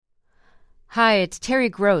Hi, it's Terry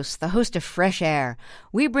Gross, the host of Fresh Air.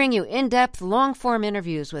 We bring you in-depth, long-form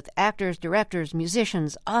interviews with actors, directors,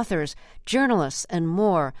 musicians, authors, journalists, and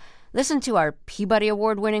more. Listen to our Peabody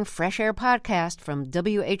Award-winning Fresh Air podcast from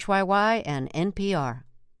WHYY and NPR.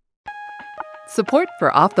 Support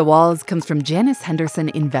for Off the Walls comes from Janus Henderson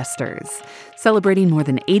Investors, celebrating more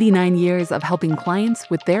than 89 years of helping clients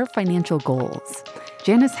with their financial goals.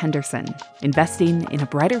 Janus Henderson, investing in a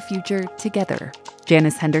brighter future together.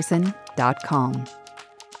 JanusHenderson.com.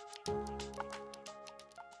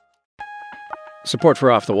 Support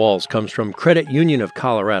for Off the Walls comes from Credit Union of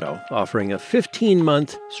Colorado, offering a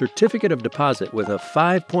 15-month certificate of deposit with a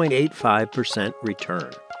 5.85%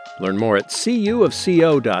 return. Learn more at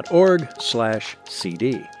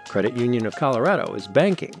cuofco.org/CD. Credit Union of Colorado is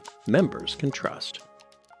banking members can trust.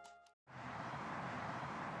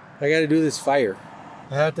 I got to do this fire.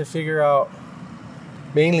 I have to figure out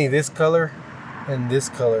mainly this color and this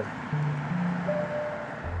color.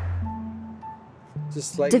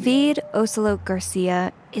 Just like David Ocelot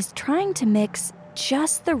Garcia is trying to mix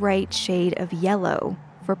just the right shade of yellow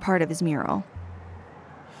for part of his mural.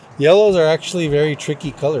 Yellows are actually very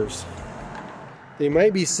tricky colors. They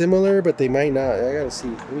might be similar, but they might not. I gotta see.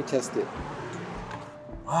 Let me test it.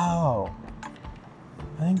 Wow.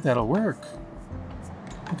 I think that'll work.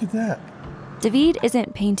 Look at that. David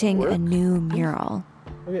isn't painting a new mural.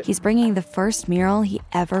 Okay. He's bringing the first mural he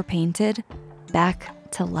ever painted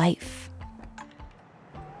back to life.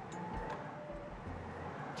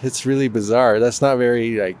 It's really bizarre. That's not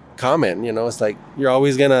very common, It's like you're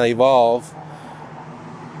always gonna evolve,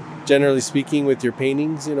 generally speaking, with your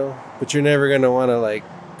paintings, but you're never gonna want to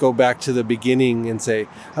go back to the beginning and say,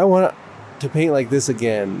 I want to paint like this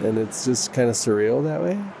again. And it's just kind of surreal that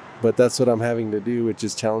way. But that's what I'm having to do, which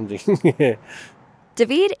is challenging.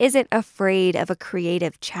 David isn't afraid of a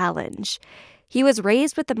creative challenge. He was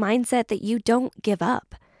raised with the mindset that you don't give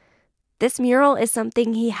up. This mural is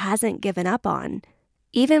something he hasn't given up on,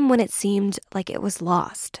 even when it seemed like it was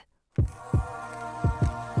lost.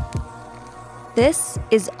 This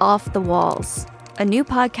is Off the Walls, a new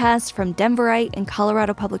podcast from Denverite and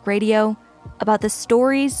Colorado Public Radio about the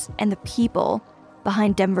stories and the people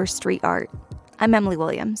behind Denver's street art. I'm Emily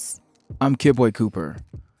Williams. I'm Kidboy Cooper.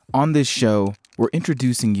 On this show, we're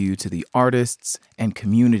introducing you to the artists and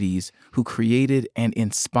communities who created and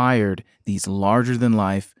inspired these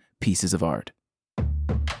larger-than-life pieces of art.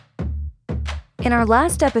 In our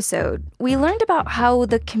last episode, we learned about how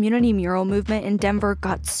the community mural movement in Denver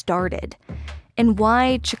got started and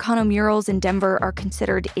why Chicano murals in Denver are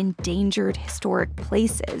considered endangered historic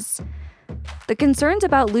places. The concerns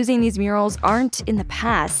about losing these murals aren't in the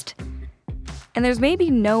past, and there's maybe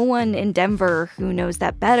no one in Denver who knows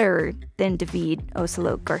that better than David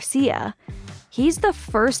Ocelot Garcia. He's the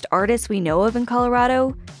first artist we know of in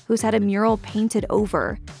Colorado who's had a mural painted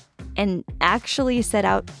over and actually set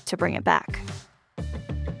out to bring it back.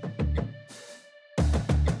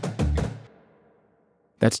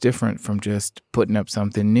 That's different from just putting up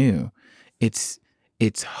something new. It's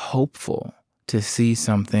hopeful to see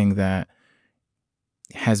something that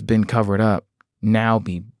has been covered up now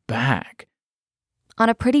be back. On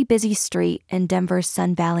a pretty busy street in Denver's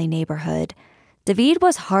Sun Valley neighborhood, David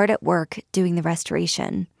was hard at work doing the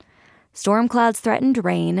restoration. Storm clouds threatened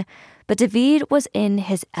rain, but David was in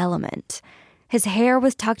his element. His hair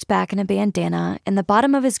was tucked back in a bandana, and the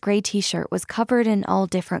bottom of his gray t-shirt was covered in all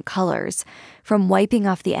different colors from wiping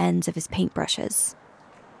off the ends of his paintbrushes.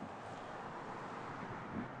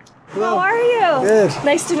 Hello. How are you? Good.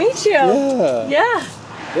 Nice to meet you. Yeah,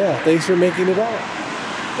 thanks for making it out.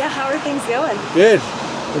 Yeah, how are things going? Good.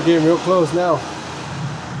 We're getting real close now.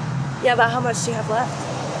 Yeah, about how much do you have left?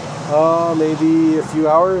 Maybe a few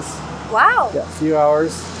hours. Wow. Yeah, a few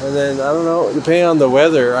hours. And then, I don't know, depending on the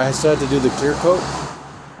weather, I still have to do the clear coat.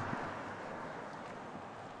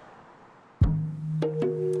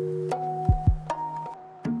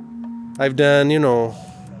 I've done,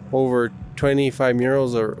 over 25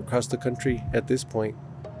 murals across the country at this point.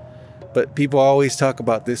 But people always talk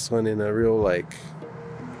about this one in a real,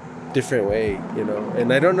 different way,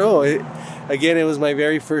 And I don't know. It was my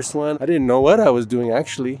very first one. I didn't know what I was doing,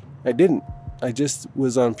 actually. I didn't. I just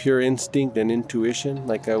was on pure instinct and intuition.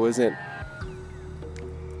 I wasn't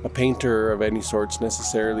a painter of any sorts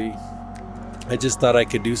necessarily. I just thought I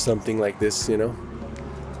could do something like this,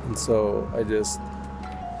 And so I just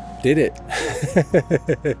did it.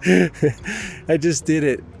 I just did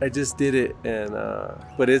it. And,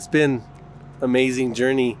 but it's been amazing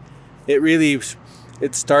journey. It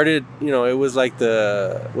started, it was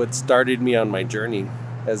what started me on my journey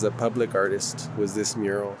as a public artist was this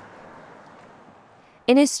mural.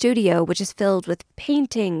 In his studio, which is filled with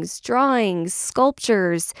paintings, drawings,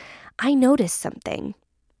 sculptures, I noticed something.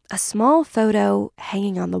 A small photo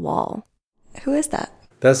hanging on the wall. Who is that?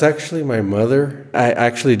 That's actually my mother. I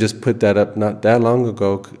actually just put that up not that long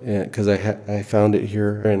ago because I found it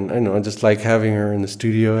here, and I just like having her in the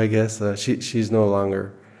studio. I guess she's no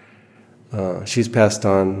longer. She's passed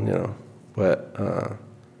on, but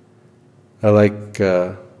I like.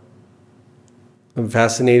 I'm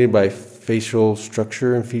fascinated by facial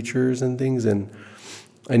structure and features and things, and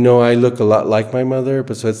I know I look a lot like my mother,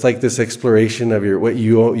 but so it's like this exploration of what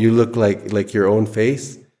you look like your own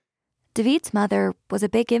face. David's mother was a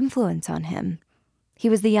big influence on him. He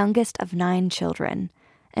was the youngest of 9 children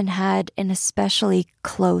and had an especially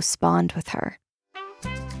close bond with her.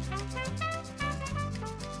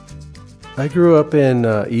 I grew up in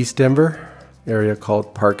East Denver, area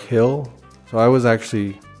called Park Hill. So I was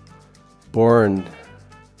actually born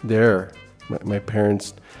there. My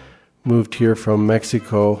parents moved here from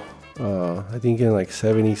Mexico, I think in like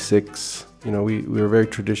 76. We were a very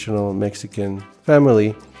traditional Mexican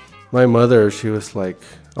family. My mother, she was like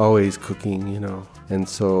always cooking, and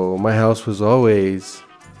so my house was always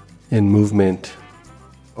in movement,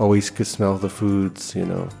 always could smell the foods,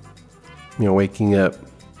 waking up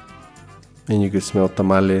and you could smell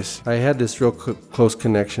tamales. I had this real close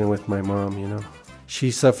connection with my mom, She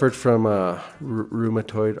suffered from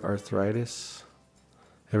rheumatoid arthritis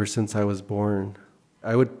ever since I was born.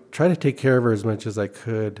 I would try to take care of her as much as I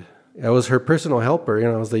could. I was her personal helper,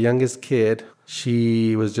 I was the youngest kid.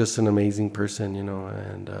 She was just an amazing person,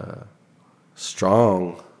 and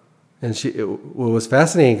strong. And what was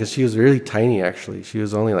fascinating, because she was really tiny, actually. She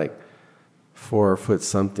was only like 4 foot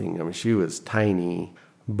something. She was tiny,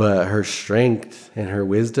 but her strength and her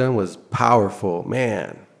wisdom was powerful,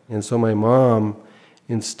 man. And so my mom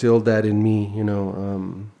instilled that in me,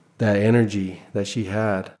 that energy that she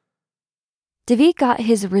had. David got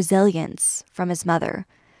his resilience from his mother,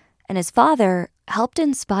 and his father helped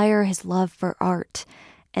inspire his love for art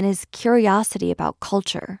and his curiosity about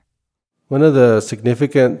culture. One of the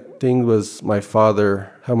significant things was my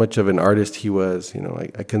father, how much of an artist he was.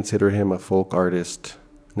 I consider him a folk artist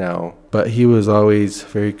now, but he was always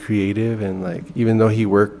very creative, and even though he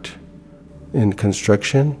worked in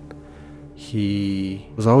construction, he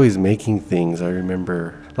was always making things. I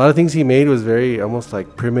remember a lot of things he made was very almost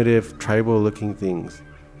like primitive, tribal looking things.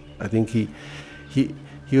 I think he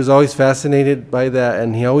was always fascinated by that,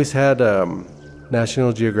 and he always had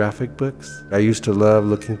National Geographic books. I used to love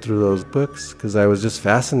looking through those books because I was just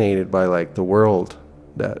fascinated by the world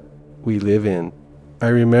that we live in. I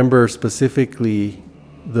remember specifically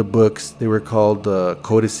the books. They were called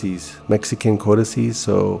codices, Mexican codices.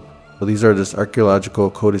 So these are just archaeological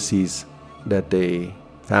codices that they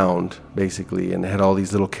found, basically, and it had all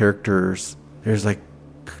these little characters. There's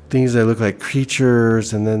things that look like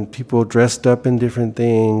creatures, and then people dressed up in different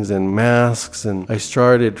things and masks, and I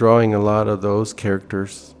started drawing a lot of those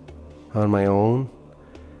characters on my own.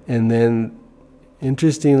 And then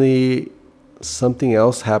interestingly, something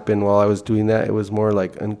else happened while I was doing that. It was more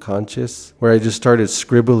unconscious, where I just started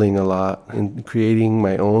scribbling a lot and creating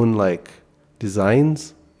my own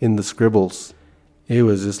designs in the scribbles. It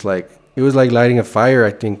was just like lighting a fire,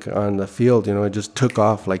 I think, on the field. It just took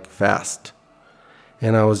off fast.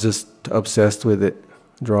 And I was just obsessed with it,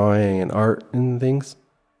 drawing and art and things.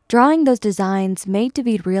 Drawing those designs made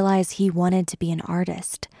David realize he wanted to be an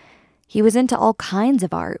artist. He was into all kinds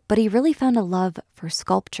of art, but he really found a love for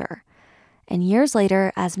sculpture. And years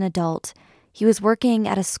later, as an adult, he was working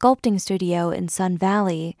at a sculpting studio in Sun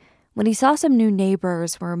Valley when he saw some new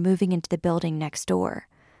neighbors were moving into the building next door.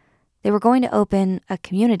 They were going to open a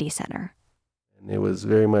community center. And it was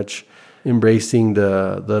very much embracing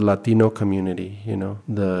the Latino community,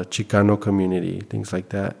 the Chicano community, things like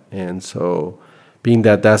that. And so being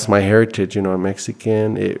that's my heritage, I'm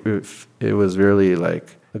Mexican, it was really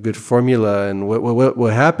a good formula. And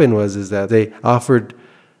what happened is that they offered,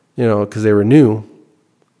 because they were new,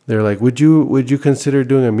 they're like, would you consider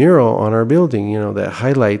doing a mural on our building, that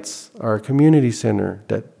highlights our community center,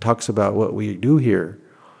 that talks about what we do here?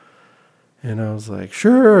 And I was like,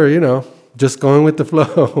 sure, just going with the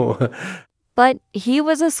flow. But he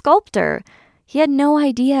was a sculptor. He had no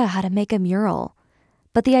idea how to make a mural.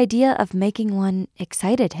 But the idea of making one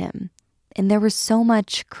excited him. And there was so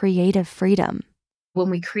much creative freedom. When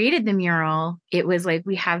we created the mural, it was like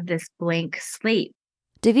we have this blank slate.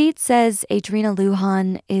 David says Adrina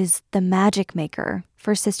Lujan is the magic maker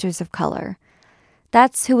for Sisters of Color.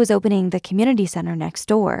 That's who was opening the community center next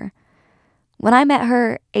door. When I met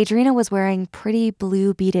her, Adrina was wearing pretty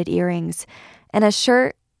blue beaded earrings and a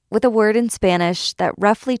shirt with a word in Spanish that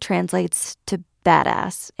roughly translates to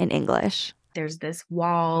badass in English. There's this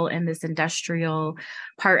wall and this industrial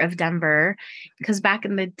part of Denver, because back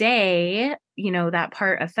in the day, that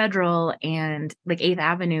part of Federal and like 8th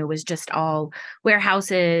Avenue was just all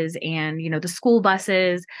warehouses and, the school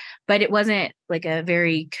buses, but it wasn't like a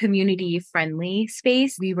very community friendly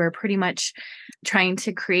space. We were pretty much trying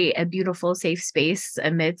to create a beautiful, safe space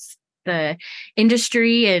amidst the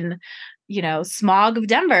industry and, smog of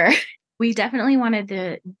Denver. We definitely wanted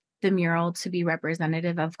the mural to be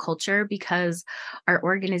representative of culture because our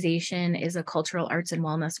organization is a cultural arts and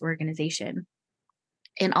wellness organization.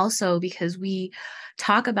 And also because we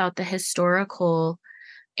talk about the historical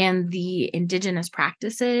and the indigenous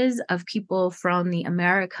practices of people from the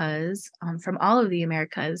Americas, from all of the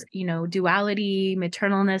Americas, duality,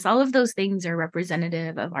 maternalness, all of those things are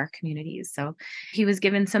representative of our communities. So he was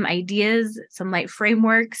given some ideas, some light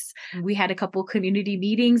frameworks. We had a couple community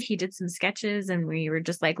meetings. He did some sketches and we were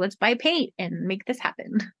just like, let's buy paint and make this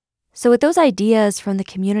happen. So with those ideas from the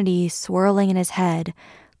community swirling in his head,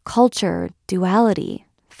 culture, duality,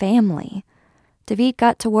 family, David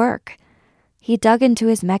got to work. He dug into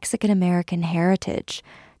his Mexican-American heritage,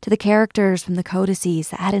 to the characters from the codices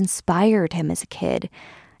that had inspired him as a kid,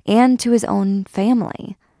 and to his own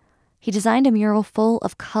family. He designed a mural full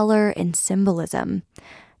of color and symbolism.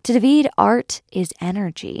 To David, art is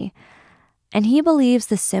energy, and he believes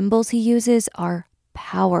the symbols he uses are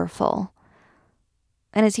powerful.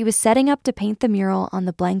 And as he was setting up to paint the mural on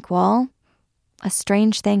the blank wall, a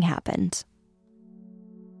strange thing happened.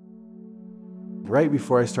 Right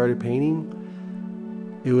before I started painting,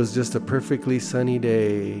 it was just a perfectly sunny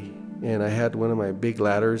day, and I had one of my big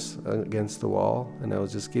ladders against the wall, and I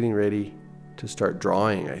was just getting ready to start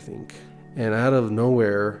drawing, I think. And out of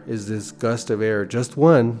nowhere is this gust of air, just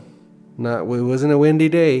one, it wasn't a windy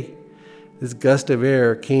day. This gust of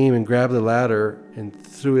air came and grabbed the ladder and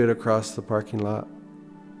threw it across the parking lot.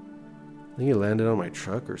 I think it landed on my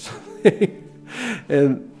truck or something.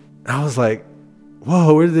 And I was like,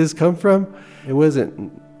 whoa, where did this come from? It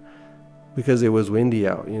wasn't because it was windy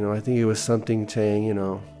out, I think it was something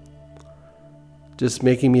saying, just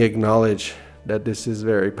making me acknowledge that this is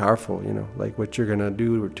very powerful, like what you're gonna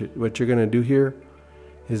do, what you're gonna do here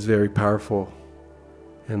is very powerful,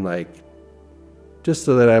 and like just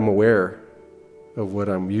so that I'm aware of what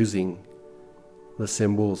I'm using, the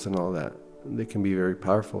symbols and all that, they can be very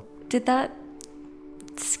powerful. Did that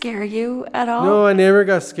scare you at all? No, I never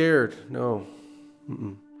got scared. No.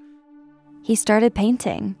 Mm-mm. He started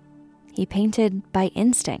painting. He painted by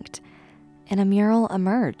instinct, and a mural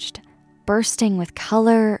emerged, bursting with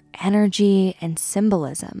color, energy, and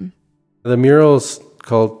symbolism. The mural's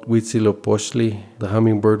called Huitzilopochtli, the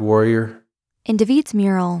Hummingbird Warrior. In David's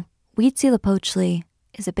mural, Huitzilopochtli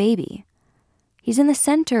is a baby. He's in the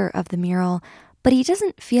center of the mural, but he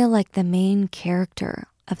doesn't feel like the main character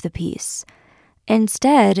of the piece.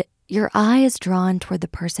 Instead, your eye is drawn toward the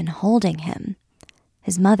person holding him,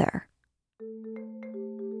 his mother.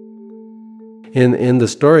 In the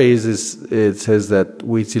stories, it says that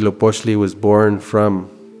Huitzilopochtli was born from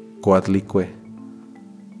Coatlicue.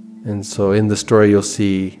 And so in the story, you'll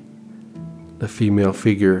see the female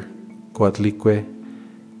figure, Coatlicue,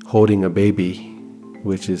 holding a baby,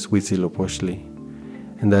 which is Huitzilopochtli.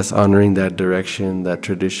 And that's honoring that direction, that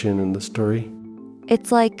tradition in the story.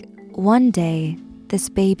 It's like one day, this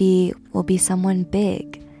baby will be someone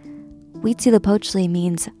big. Huitzilopochtli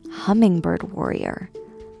means Hummingbird Warrior.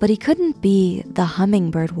 But he couldn't be the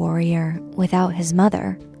Hummingbird Warrior without his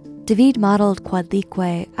mother. David modeled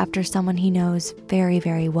Coatlicue after someone he knows very,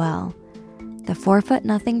 very well. The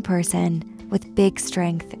 4'0" person with big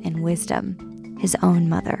strength and wisdom, his own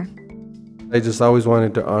mother. I just always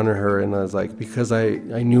wanted to honor her, and I was like, because I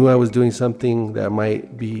knew I was doing something that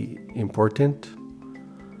might be important,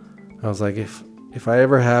 I was like, if I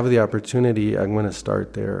ever have the opportunity, I'm going to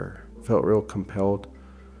start there. Felt real compelled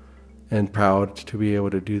and proud to be able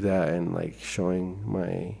to do that, and like showing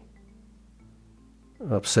my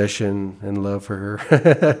obsession and love for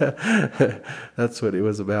her. That's what it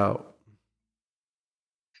was about.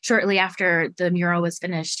 Shortly after the mural was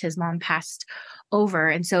finished, his mom passed over.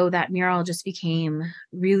 And so that mural just became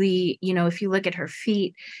really, if you look at her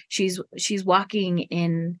feet, she's walking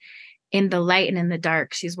in the light and in the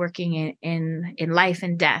dark. She's working in life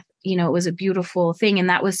and death. It was a beautiful thing. And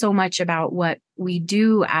that was so much about what we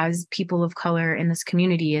do as people of color in this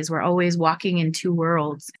community, is we're always walking in two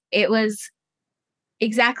worlds. It was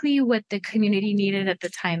exactly what the community needed at the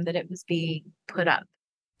time that it was being put up.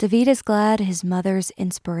 David is glad his mother's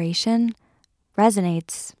inspiration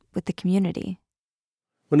resonates with the community.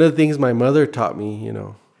 One of the things my mother taught me,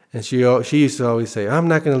 and she used to always say, I'm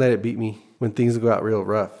not going to let it beat me. when things got real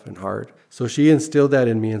rough and hard. So she instilled that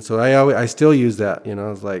in me, and so I still use that. You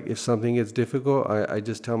know, it's like if something gets difficult, I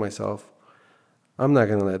just tell myself, I'm not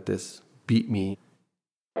gonna let this beat me.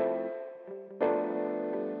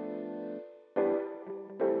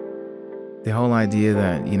 The whole idea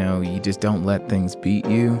that, you just don't let things beat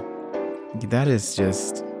you, that is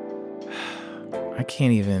just, I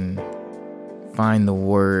can't even find the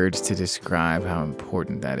words to describe how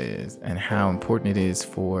important that is and how important it is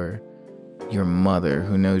for your mother,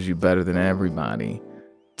 who knows you better than everybody,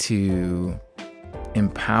 to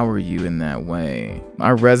empower you in that way. I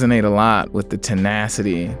resonate a lot with the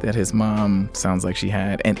tenacity that his mom sounds like she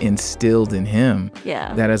had and instilled in him.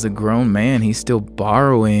 Yeah. That as a grown man, he's still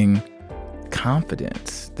borrowing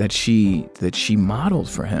confidence that she modeled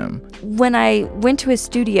for him. When I went to his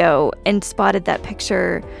studio and spotted that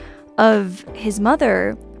picture of his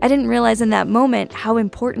mother, I didn't realize in that moment how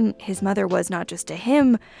important his mother was, not just to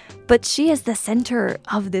him, but she is the center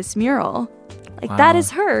of this mural. Like, wow. That is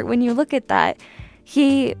her. When you look at that,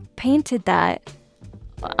 he painted that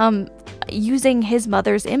using his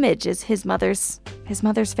mother's image as his mother's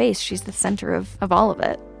face. She's the center of all of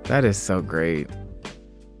it. That is so great.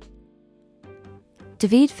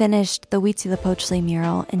 David finished the Huitzilopochtli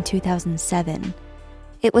mural in 2007.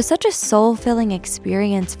 It was such a soul-filling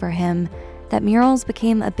experience for him that murals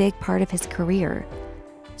became a big part of his career.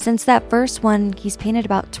 Since that first one, he's painted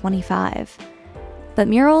about 25. But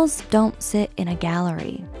murals don't sit in a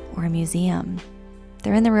gallery or a museum.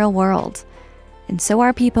 They're in the real world. And so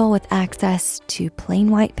are people with access to plain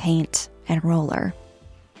white paint and roller.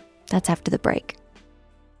 That's after the break.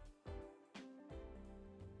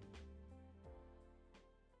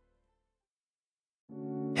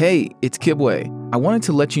 Hey, it's Kibwe. I wanted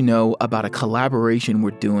to let you know about a collaboration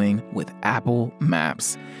we're doing with Apple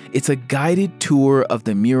Maps. It's a guided tour of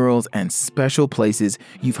the murals and special places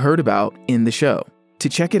you've heard about in the show. To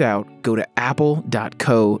check it out, go to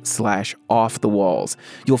apple.co/offthewalls.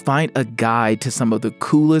 You'll find a guide to some of the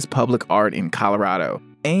coolest public art in Colorado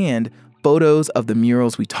and photos of the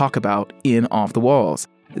murals we talk about in Off the Walls.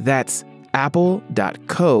 That's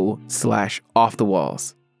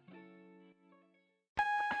apple.co/offthewalls.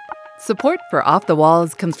 Support for Off the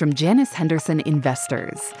Walls comes from Janus Henderson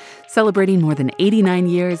Investors, celebrating more than 89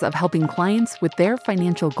 years of helping clients with their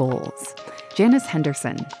financial goals. Janus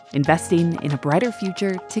Henderson, investing in a brighter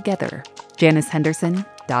future together.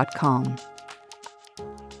 JanusHenderson.com.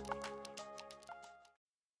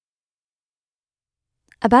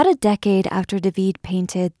 About a decade after David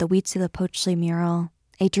painted the Huitzilopochtli mural,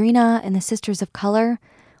 Adrina and the Sisters of Color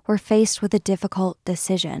were faced with a difficult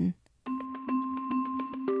decision.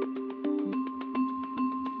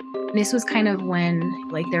 This was kind of when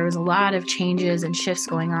there was a lot of changes and shifts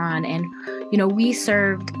going on. And, we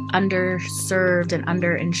served underserved and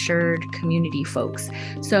underinsured community folks.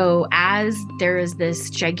 So as there is this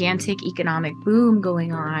gigantic economic boom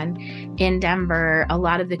going on in Denver, a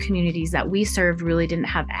lot of the communities that we served really didn't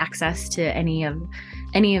have access to any of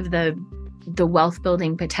the wealth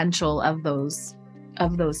building potential of those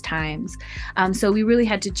times. So we really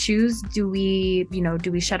had to choose, do we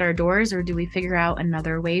shut our doors or do we figure out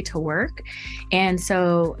another way to work? And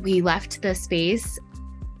so we left the space.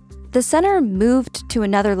 The center moved to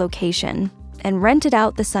another location and rented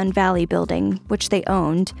out the Sun Valley building, which they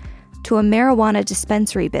owned, to a marijuana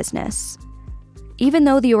dispensary business. Even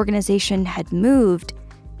though the organization had moved,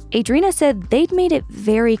 Adrina said they'd made it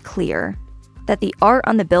very clear that the art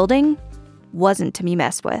on the building wasn't to be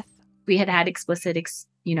messed with. We had explicit,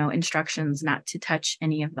 instructions not to touch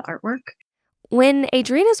any of the artwork. When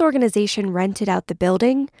Adrina's organization rented out the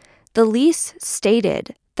building, the lease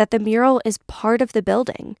stated that the mural is part of the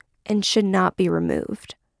building and should not be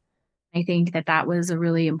removed. I think that was a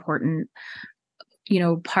really important,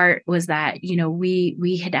 part was that,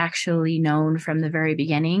 we had actually known from the very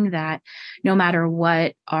beginning that no matter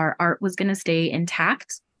what, our art was going to stay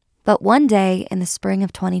intact. But one day in the spring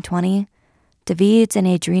of 2020, David's and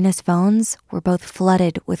Adrina's phones were both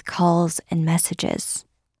flooded with calls and messages.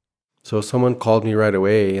 So someone called me right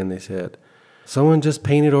away and they said, someone just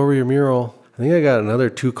painted over your mural. I think I got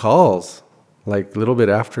another 2 calls, a little bit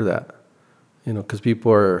after that, because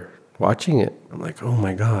people are watching it. I'm like, oh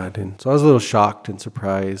my God. And so I was a little shocked and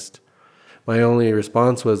surprised. My only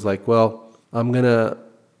response was well, I'm gonna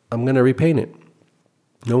repaint it.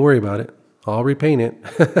 Don't worry about it. I'll repaint it.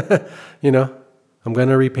 I'm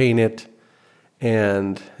gonna repaint it.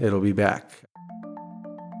 And it'll be back.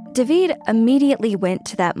 David immediately went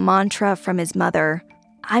to that mantra from his mother,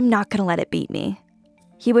 I'm not going to let it beat me.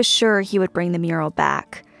 He was sure he would bring the mural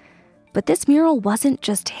back. But this mural wasn't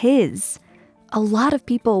just his. A lot of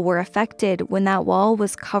people were affected when that wall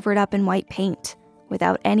was covered up in white paint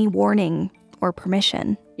without any warning or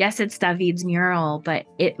permission. Yes, it's David's mural, but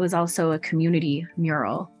it was also a community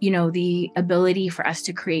mural. You know, the ability for us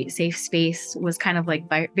to create safe space was kind of like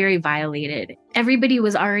very violated. Everybody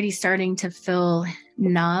was already starting to feel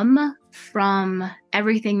numb from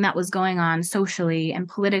everything that was going on socially and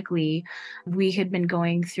politically. We had been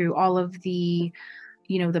going through all of the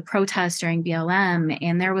the protests during BLM,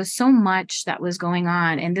 and there was so much that was going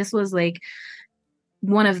on. And this was like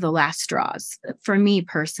one of the last straws for me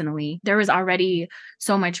personally. There was already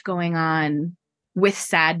so much going on with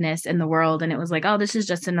sadness in the world. And it was like, oh, this is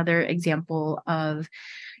just another example of,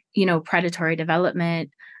 predatory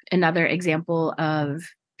development, another example of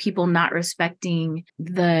people not respecting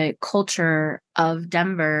the culture of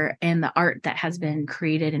Denver and the art that has been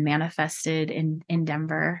created and manifested in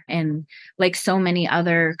Denver. And like so many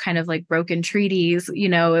other kind of like broken treaties,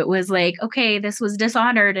 it was like, okay, this was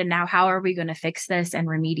dishonored. And now how are we going to fix this and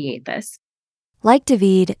remediate this? Like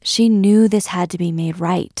David, she knew this had to be made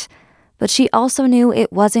right, but she also knew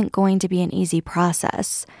it wasn't going to be an easy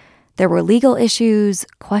process. There were legal issues,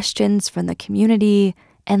 questions from the community,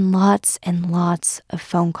 and lots of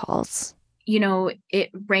phone calls.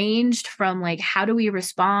 It ranged from like, how do we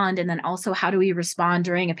respond? And then also, how do we respond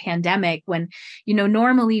during a pandemic when,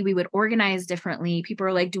 normally we would organize differently. People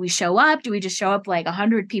are like, do we show up? Do we just show up like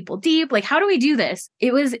 100 people deep? Like, how do we do this?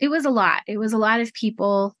 It was a lot. It was a lot of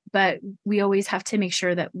people, but we always have to make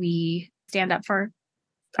sure that we stand up for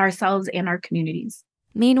ourselves and our communities.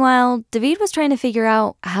 Meanwhile, David was trying to figure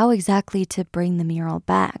out how exactly to bring the mural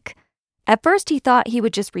back. At first, he thought he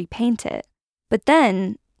would just repaint it. But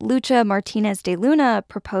then, Lucha Martinez de Luna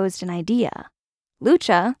proposed an idea.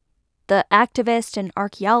 Lucha, the activist and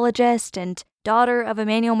archaeologist and daughter of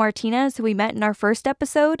Emmanuel Martinez, who we met in our first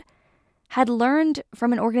episode, had learned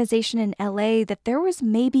from an organization in LA that there was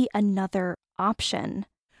maybe another option.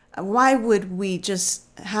 Why would we just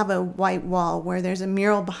have a white wall where there's a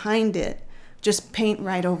mural behind it, just paint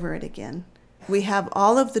right over it again? We have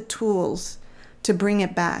all of the tools to bring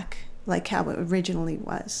it back like how it originally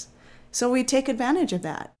was. So we take advantage of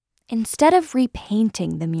that. Instead of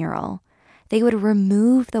repainting the mural, they would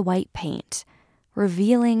remove the white paint,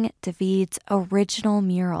 revealing David's original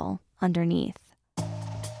mural underneath.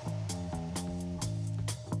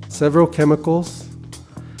 Several chemicals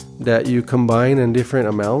that you combine in different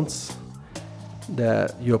amounts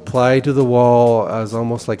that you apply to the wall as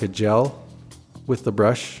almost like a gel with the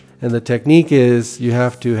brush. And the technique is you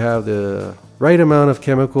have to have the right amount of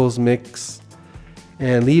chemicals mix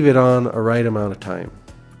and leave it on a right amount of time.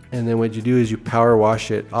 And then what you do is you power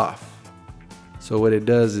wash it off. So what it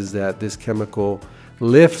does is that this chemical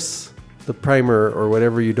lifts the primer or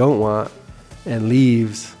whatever you don't want and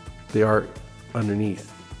leaves the art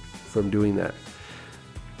underneath from doing that.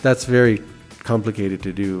 That's very complicated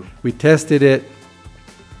to do. We tested it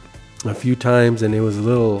a few times and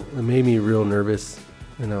it made me real nervous.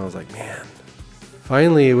 And I was like, man.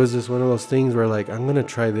 Finally, it was just one of those things where like, I'm going to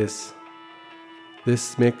try this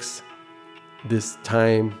mix, this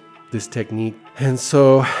time, this technique. And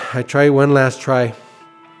so I tried one last try,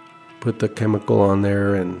 put the chemical on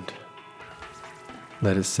there and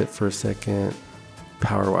let it sit for a second,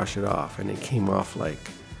 power wash it off. And it came off like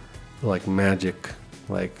magic,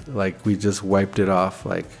 like we just wiped it off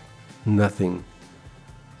like nothing.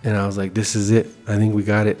 And I was like, this is it. I think we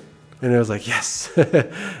got it. And I was like, yes,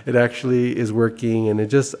 it actually is working. And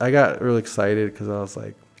I got real excited because I was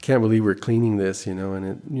like, I can't believe we're cleaning this, and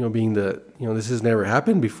it, being this has never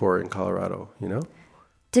happened before in Colorado,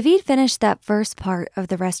 David finished that first part of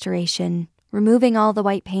the restoration, removing all the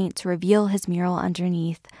white paint to reveal his mural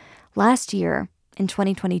underneath, last year in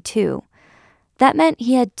 2022. That meant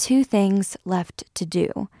he had two things left to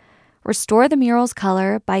do: restore the mural's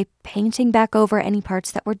color by painting back over any parts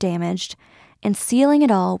that were damaged, and sealing it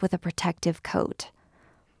all with a protective coat.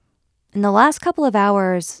 In the last couple of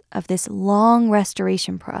hours of this long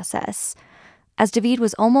restoration process, as David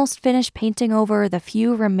was almost finished painting over the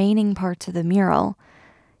few remaining parts of the mural,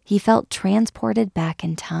 he felt transported back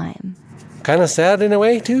in time. Kind of sad in a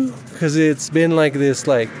way too, because it's been like this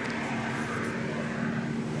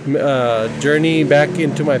journey back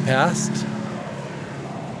into my past.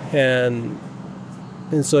 And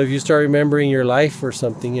so if you start remembering your life or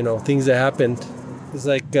something, things that happened, it's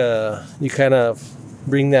like you kind of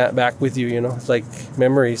bring that back with you, It's like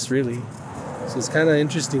memories, really. So it's kind of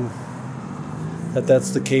interesting that that's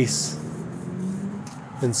the case.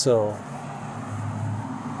 And so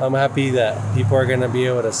I'm happy that people are going to be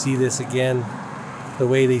able to see this again the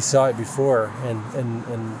way they saw it before and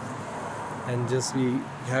just be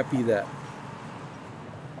happy that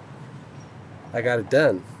I got it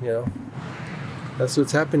done, you know. That's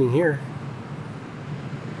what's happening here.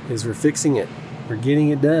 Is we're fixing it. We're getting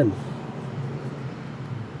it done.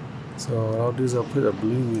 So what I'll do is I'll put a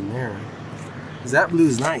blue in there. Because that blue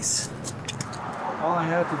is nice. All I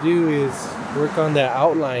have to do is work on that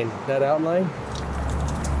outline. That outline.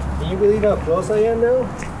 Can you believe how close I am now?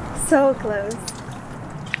 So close.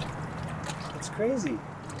 It's crazy.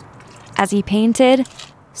 As he painted,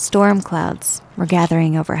 storm clouds were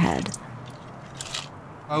gathering overhead.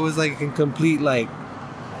 I was like in complete like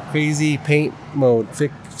crazy paint mode.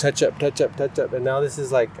 Touch up. And now this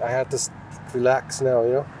is like I have to relax now,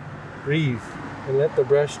 you know? Breathe and let the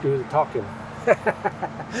brush do the talking.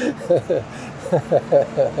 A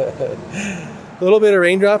little bit of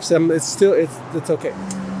raindrops. It's okay.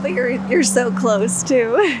 But you're so close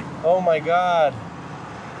too. Oh my God.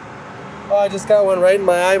 Oh, I just got one right in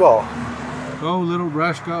my eyeball. Go, little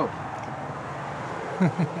brush, go.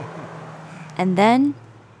 And then,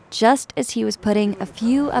 just as he was putting a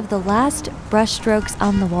few of the last brushstrokes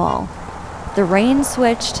on the wall, the rain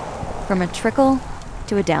switched from a trickle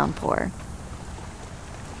to a downpour.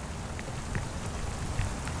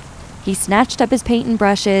 He snatched up his paint and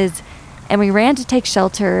brushes, and we ran to take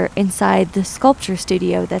shelter inside the sculpture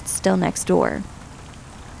studio that's still next door.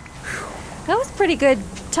 That was pretty good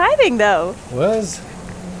timing, though. Was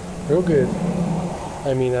real good.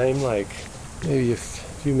 I mean, I'm like maybe a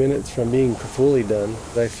few minutes from being fully done.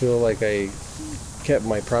 I feel like I kept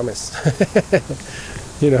my promise.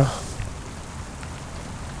 You know.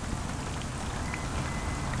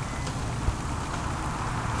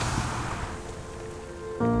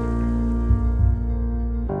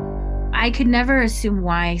 I could never assume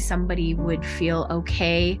why somebody would feel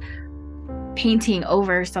okay painting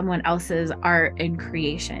over someone else's art and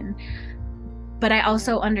creation. But I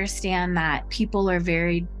also understand that people are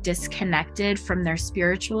very disconnected from their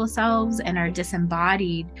spiritual selves and are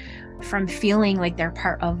disembodied from feeling like they're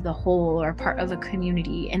part of the whole or part of a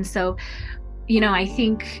community. And so, you know, I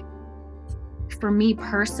think for me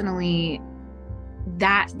personally,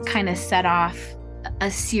 that kind of set off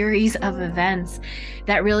a series of events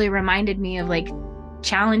that really reminded me of like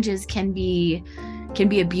challenges can be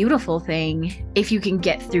a beautiful thing if you can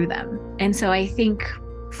get through them. And so I think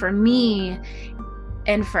for me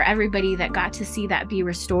and for everybody that got to see that be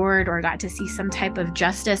restored or got to see some type of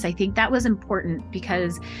justice, I think that was important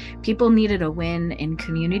because people needed a win in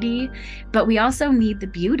community, but we also need the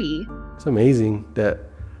beauty. It's amazing that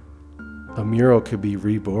a mural could be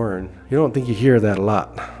reborn. You don't think you hear that a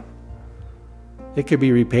lot. It could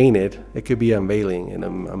be repainted. It could be unveiling and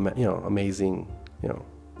amazing,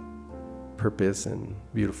 purpose and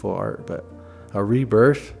beautiful art. But a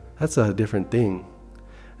rebirth, that's a different thing,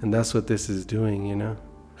 and that's what this is doing. You know,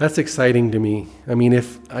 that's exciting to me.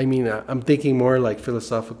 I'm thinking more like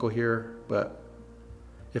philosophical here, but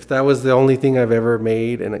if that was the only thing I've ever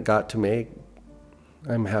made and it got to make,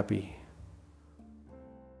 I'm happy.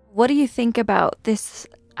 What do you think about this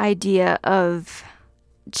idea of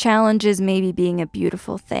challenges maybe being a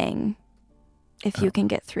beautiful thing if you can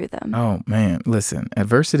get through them? Oh, man. Listen,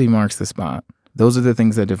 adversity marks the spot. Those are the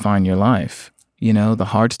things that define your life. You know, the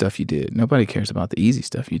hard stuff you did. Nobody cares about the easy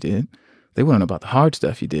stuff you did. They want to know about the hard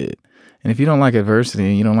stuff you did. And if you don't like adversity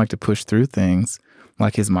and you don't like to push through things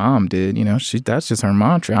like his mom did, that's just her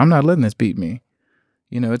mantra. I'm not letting this beat me.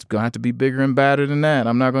 It's going to have to be bigger and badder than that.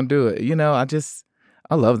 I'm not going to do it.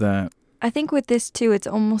 I love that. I think with this too, it's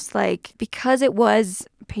almost like because it was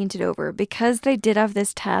painted over, because they did have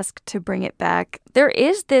this task to bring it back, there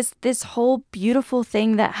is this whole beautiful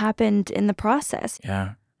thing that happened in the process.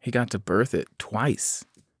 Yeah, he got to birth it twice.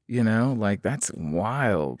 That's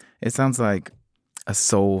wild. It sounds like a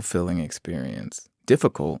soul-filling experience.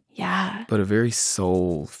 Difficult. Yeah. But a very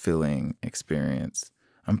soul-filling experience.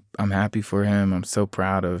 I'm happy for him. I'm so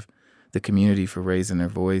proud of the community for raising their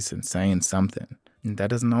voice and saying something. And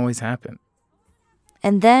that doesn't always happen.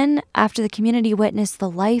 And then, after the community witnessed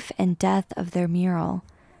the life and death of their mural,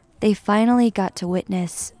 they finally got to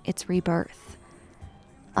witness its rebirth.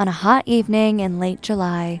 On a hot evening in late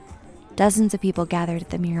July, dozens of people gathered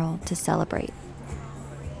at the mural to celebrate.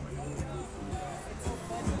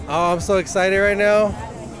 Oh, I'm so excited right now.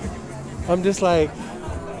 I'm just like,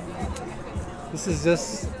 this is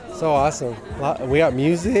just so awesome. We got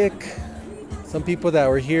music. Some people that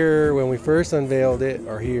were here when we first unveiled it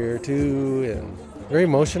are here too, and very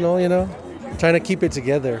emotional, trying to keep it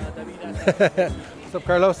together. What's up,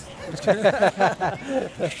 Carlos?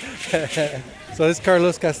 So this is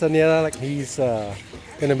Carlos Castañeda. He's going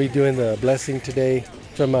to be doing the blessing today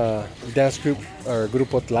from a dance group, or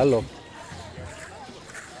Grupo Tlaloc.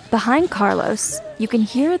 Behind Carlos, you can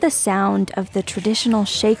hear the sound of the traditional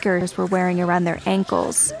shakers were wearing around their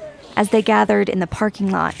ankles as they gathered in the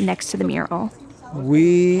parking lot next to the mural.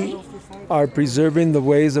 We are preserving the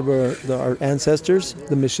ways of our ancestors,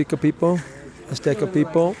 the Mexica people, Azteca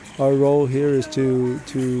people. Our role here is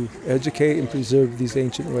to educate and preserve these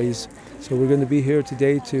ancient ways. So we're going to be here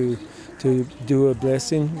today to do a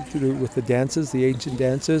blessing with the dances, the ancient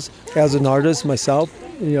dances. As an artist myself,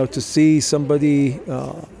 to see somebody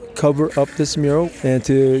cover up this mural and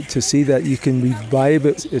to see that you can revive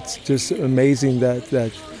it, it's just amazing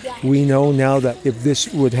that we know now that if this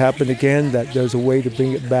would happen again, that there's a way to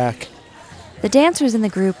bring it back. The dancers in the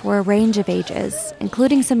group were a range of ages,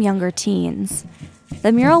 including some younger teens.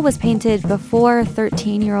 The mural was painted before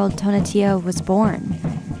 13-year-old Tonatiuh was born.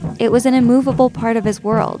 It was an immovable part of his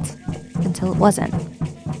world, until it wasn't.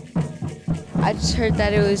 I just heard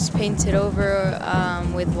that it was painted over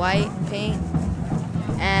with white paint,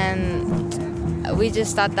 and we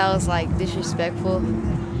just thought that was disrespectful.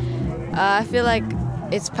 I feel like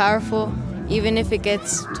it's powerful. Even if it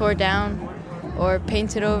gets tore down or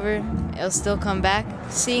painted over, it'll still come back.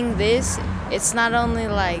 Seeing this, it's not only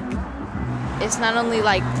like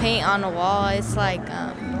paint on a wall. It's like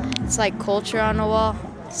culture on a wall.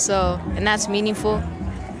 So, and that's meaningful.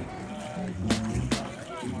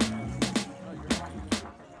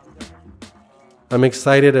 I'm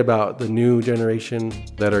excited about the new generation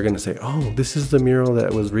that are going to say, oh, this is the mural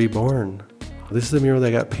that was reborn. This is the mural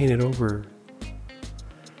that got painted over.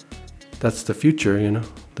 That's the future,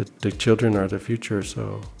 The children are the future,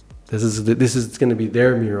 so this is going to be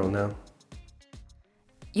their mural now.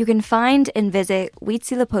 You can find and visit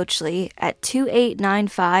Huitzilopochtli at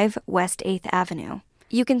 2895 West 8th Avenue.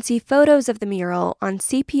 You can see photos of the mural on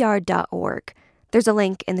cpr.org. There's a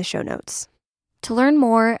link in the show notes. To learn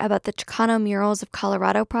more about the Chicano Murals of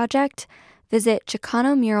Colorado project, visit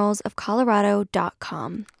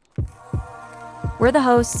chicanomuralsofcolorado.com. We're the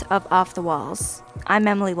hosts of Off the Walls. I'm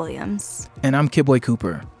Emily Williams. And I'm Kibwe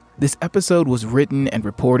Cooper. This episode was written and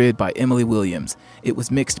reported by Emily Williams. It was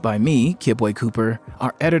mixed by me, Kibwe Cooper.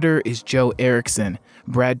 Our editor is Joe Erickson.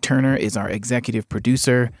 Brad Turner is our executive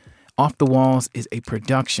producer. Off the Walls is a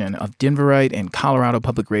production of Denverite and Colorado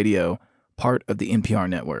Public Radio, part of the NPR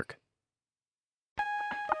network.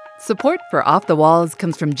 Support for Off the Walls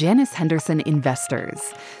comes from Janus Henderson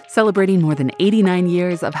Investors, celebrating more than 89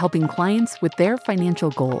 years of helping clients with their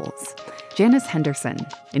financial goals. Janus Henderson,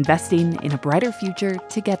 investing in a brighter future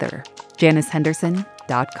together.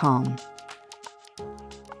 JanusHenderson.com.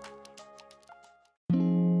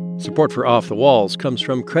 Support for Off the Walls comes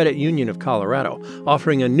from Credit Union of Colorado,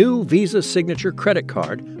 offering a new Visa Signature credit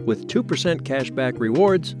card with 2% cashback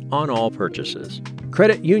rewards on all purchases.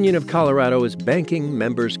 Credit Union of Colorado is banking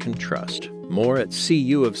members can trust. More at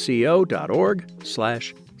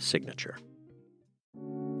cuofco.org/signature.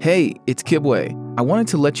 Hey, it's Kibwe. I wanted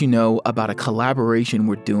to let you know about a collaboration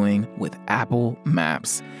we're doing with Apple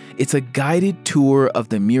Maps. It's a guided tour of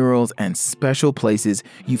the murals and special places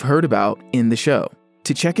you've heard about in the show.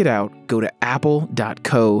 To check it out, go to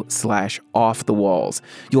apple.co/offthewalls.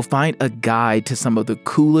 You'll find a guide to some of the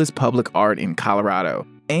coolest public art in Colorado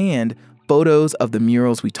and photos of the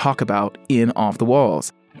murals we talk about in Off the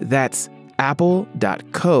Walls. That's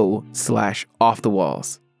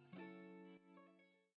apple.co/offthewalls.